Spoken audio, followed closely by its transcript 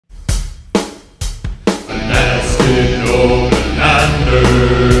overlander.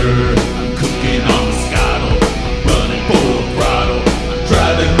 I'm cooking on the scuttle, running full throttle,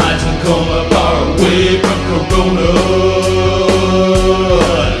 driving my Tacoma far away from Corona.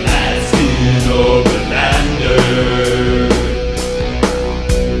 Alaskan overlander.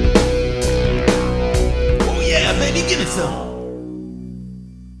 Oh yeah, baby, give me some.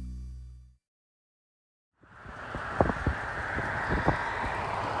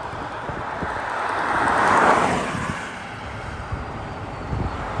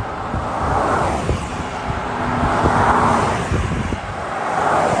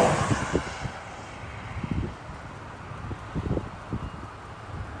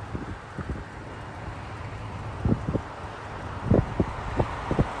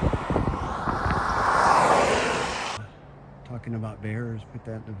 Talking about bears, put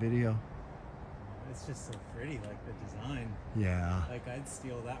that in the video. It's just so pretty, like the design. Yeah. Like I'd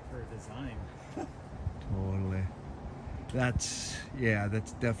steal that for a design. Totally. That's, yeah,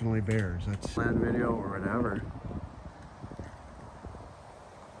 that's definitely bears. That's land video or whatever.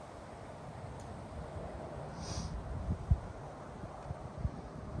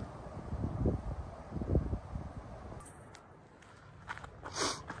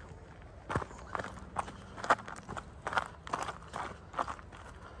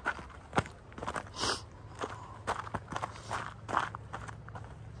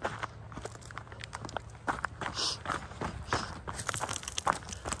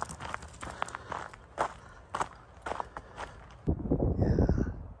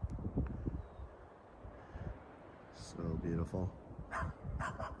 So beautiful.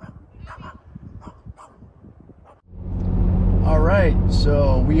 All right,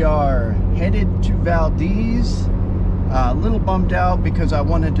 so we are headed to Valdez. A little bummed out because I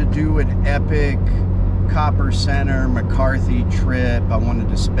wanted to do an epic Copper Center McCarthy trip. I wanted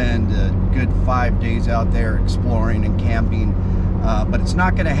to spend a good 5 days out there exploring and camping, but it's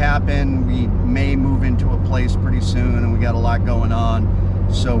not going to happen. We may move into a place pretty soon, and we got a lot going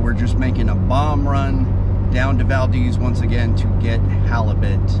on, so we're just making a bomb run down to Valdez once again to get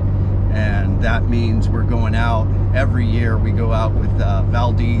halibut. And that means we're going out every year. We go out with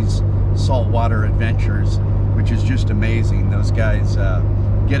Valdez Saltwater Adventures, which is just amazing. Those guys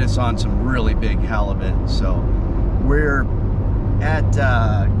get us on some really big halibut. So we're at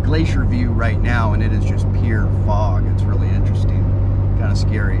Glacier View right now, and it is just pure fog. It's really interesting, kind of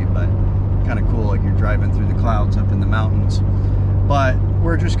scary, but kind of cool, like you're driving through the clouds up in the mountains. But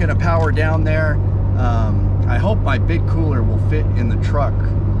we're just gonna power down there. I hope my big cooler will fit in the truck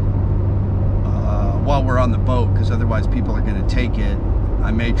while we're on the boat, because otherwise people are going to take it.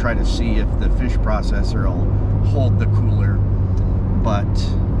 I may try to see if the fish processor will hold the cooler, but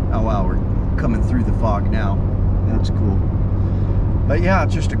oh wow, we're coming through the fog now. That's cool. But yeah,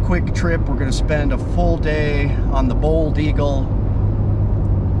 just a quick trip. We're going to spend a full day on the Bold Eagle.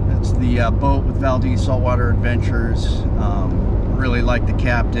 That's the boat with Valdez Saltwater Adventures. Really like the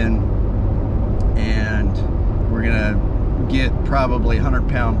captain. And we're gonna get probably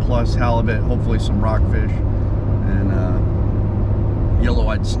 100-pound plus halibut, hopefully some rockfish and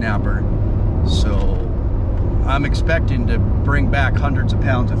yellow-eyed snapper. So I'm expecting to bring back hundreds of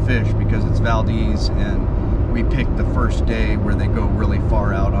pounds of fish because it's Valdez, and we picked the first day where they go really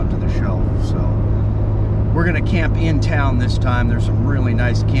far out onto the shelf. So we're gonna camp in town this time. There's some really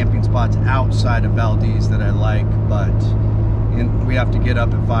nice camping spots outside of Valdez that I like, but we have to get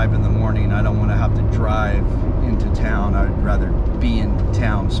up at 5 in the morning. I don't want to have to drive into town. I'd rather be in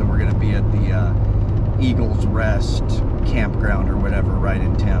town, so we're going to be at the Eagles Rest campground or whatever right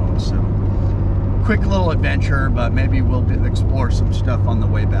in town. So quick little adventure, but maybe we'll explore some stuff on the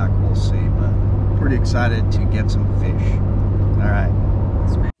way back. We'll see, but pretty excited to get some fish. All right.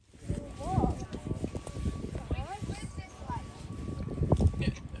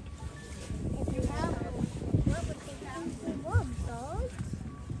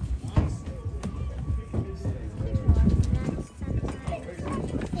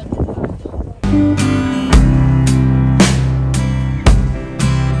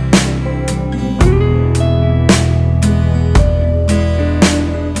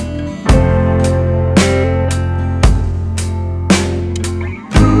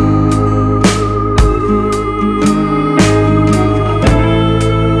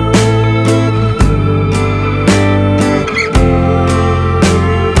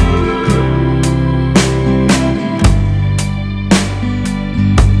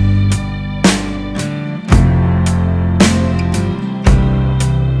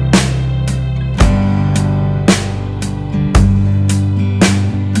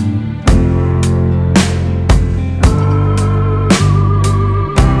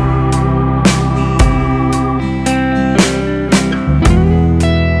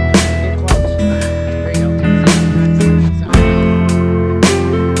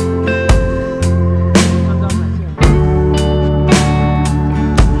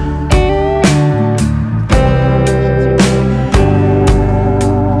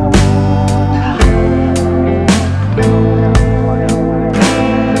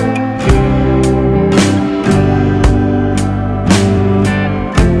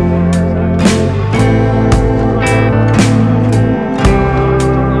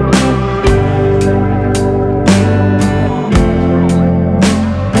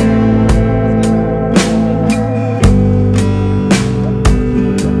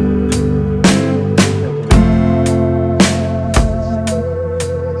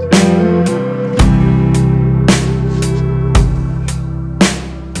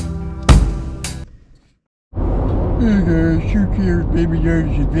 here at Baby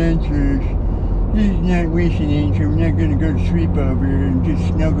Valdez Adventures. This is not listening, so I'm not gonna go to sleep over and just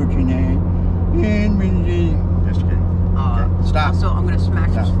snuggle tonight. And Just kidding. Okay, stop. Also, I'm gonna smash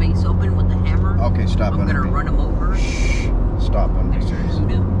his face open with the hammer. Okay, stop. I'm gonna run him over. Shh. Stop. I'm Shoot serious.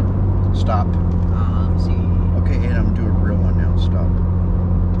 him. Stop. Let me see. Okay, and I'm doing a real one now. Stop.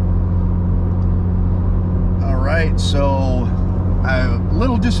 All right, so I'm a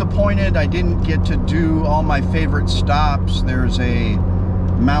little disappointed I didn't get to do all my favorite stops. There's a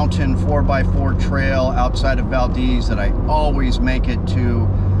mountain 4x4 trail outside of Valdez that I always make it to,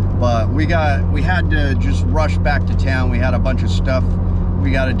 but we had to just rush back to town. We had a bunch of stuff we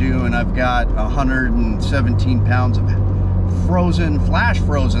got to do, and I've got 117 pounds of frozen, flash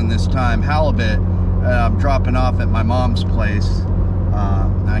frozen this time, halibut. I'm dropping off at my mom's place.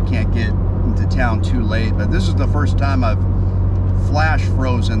 I can't get into town too late, but this is the first time I've flash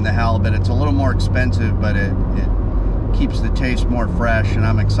frozen the halibut. It's a little more expensive, but it keeps the taste more fresh, and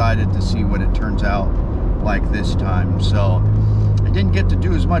I'm excited to see what it turns out like this time. So I didn't get to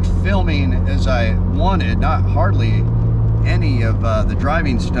do as much filming as I wanted, not hardly any of the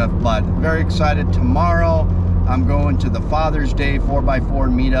driving stuff, but very excited. Tomorrow I'm going to the Father's Day 4x4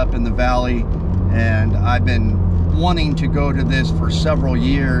 meetup in the valley, and I've been wanting to go to this for several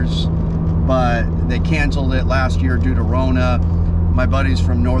years, but they canceled it last year due to Rona. My buddies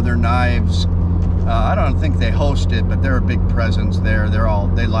from Northern Knives, I don't think they host it, but they're a big presence there.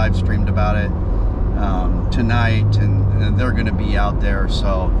 They live streamed about it tonight, and they're going to be out there.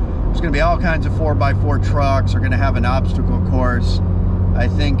 So there's going to be all kinds of 4x4 trucks. They're going to have an obstacle course. I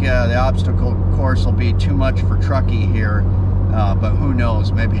think the obstacle course will be too much for truckie here, but who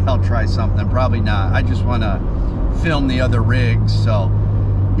knows? Maybe I'll try something. Probably not. I just want to film the other rigs. So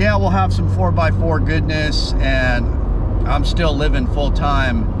yeah, we'll have some 4x4 goodness, and I'm still living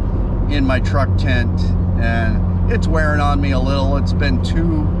full-time in my truck tent, and it's wearing on me a little. It's been 2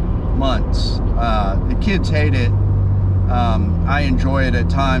 months. The kids hate it. I enjoy it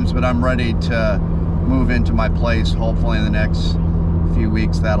at times, but I'm ready to move into my place. Hopefully in the next few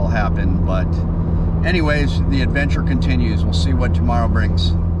weeks that'll happen. But anyways, the adventure continues. We'll see what tomorrow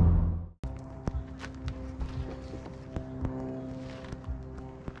brings.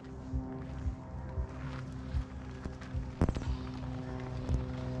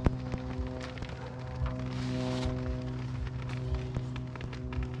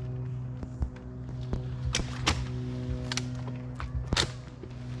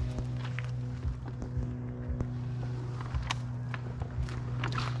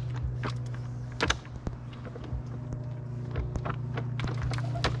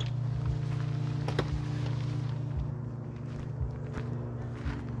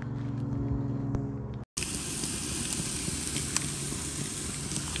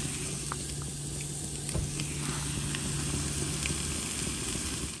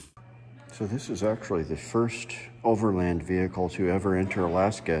 So this is actually the first overland vehicle to ever enter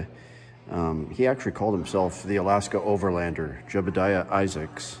Alaska. He actually called himself the Alaska Overlander, Jebediah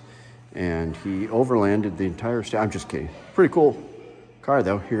Isaacs, and he overlanded the entire state. I'm just kidding. Pretty cool car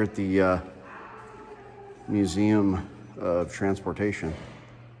though, here at the Museum of Transportation.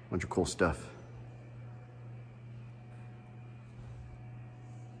 Bunch of cool stuff.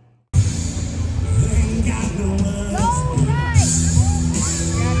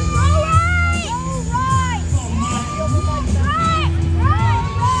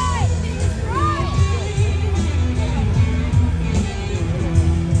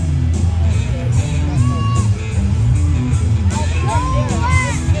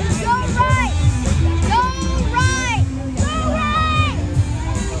 Go right!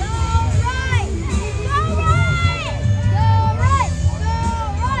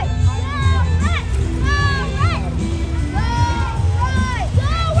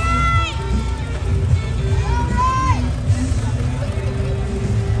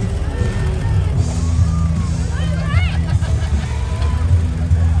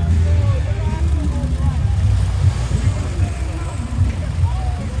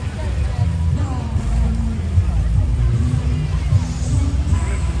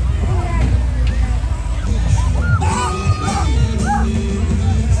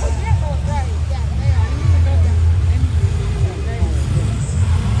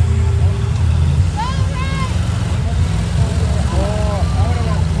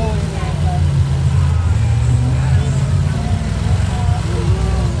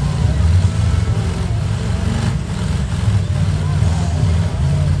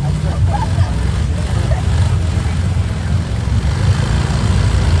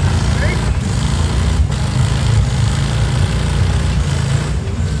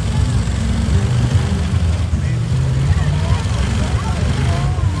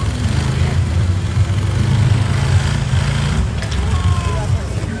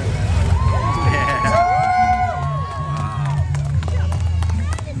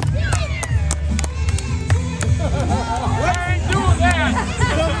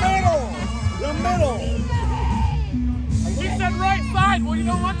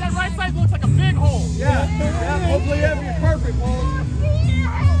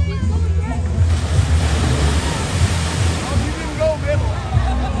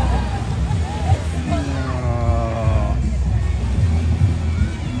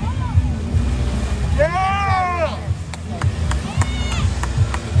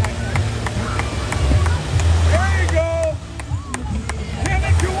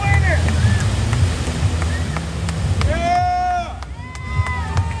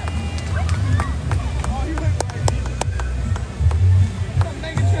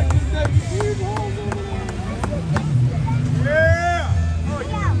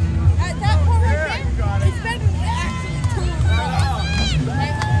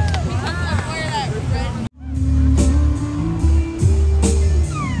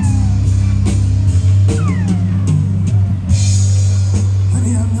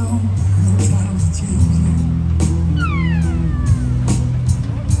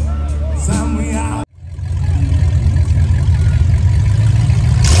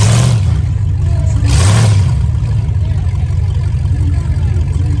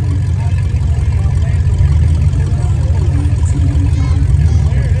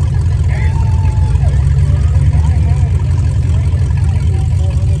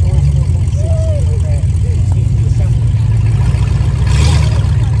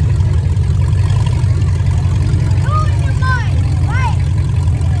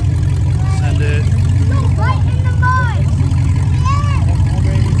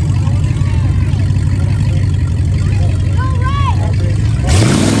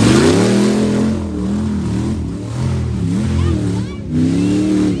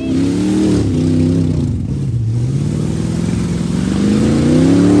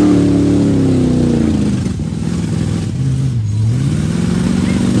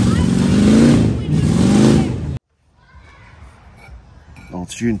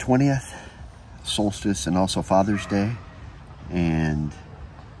 it's June 20th, solstice and also Father's Day, and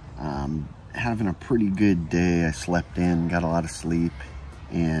having a pretty good day. I slept in, got a lot of sleep,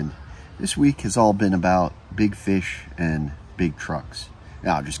 and this week has all been about big fish and big trucks.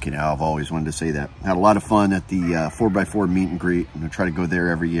 No, I'm just kidding. I've always wanted to say that. Had a lot of fun at the 4x4 meet and greet. I'm gonna try to go there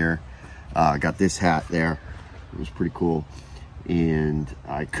every year. Got this hat there. It was pretty cool. And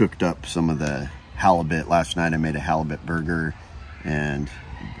I cooked up some of the halibut last night. I made a halibut burger and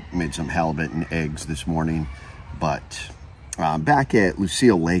made some halibut and eggs this morning. But back at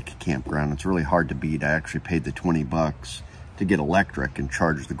Lucille Lake Campground, it's really hard to beat. I actually paid the 20 bucks to get electric and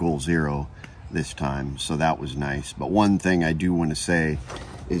charge the Goal Zero this time, so that was nice. But one thing I do want to say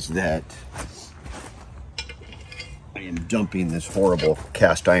is that I am dumping this horrible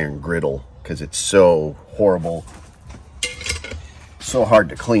cast iron griddle because it's so horrible, so hard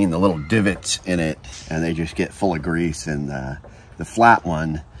to clean. The little divots in it, and they just get full of grease, and the flat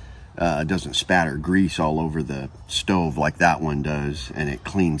one doesn't spatter grease all over the stove like that one does, and it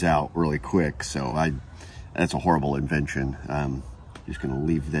cleans out really quick. So that's a horrible invention. Just gonna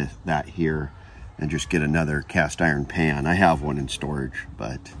leave that here and just get another cast iron pan. I have one in storage,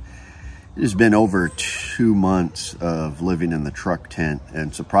 but it has been over 2 months of living in the truck tent,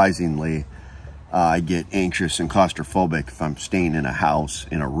 and surprisingly, I get anxious and claustrophobic if I'm staying in a house,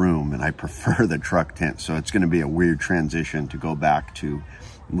 in a room, and I prefer the truck tent. So it's gonna be a weird transition to go back to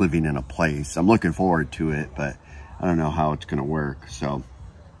living in a place. I'm looking forward to it, but I don't know how it's gonna work. So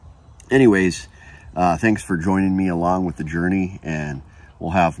anyways, thanks for joining me along with the journey, and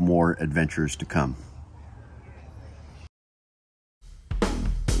we'll have more adventures to come.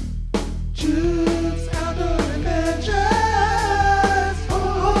 Chuke.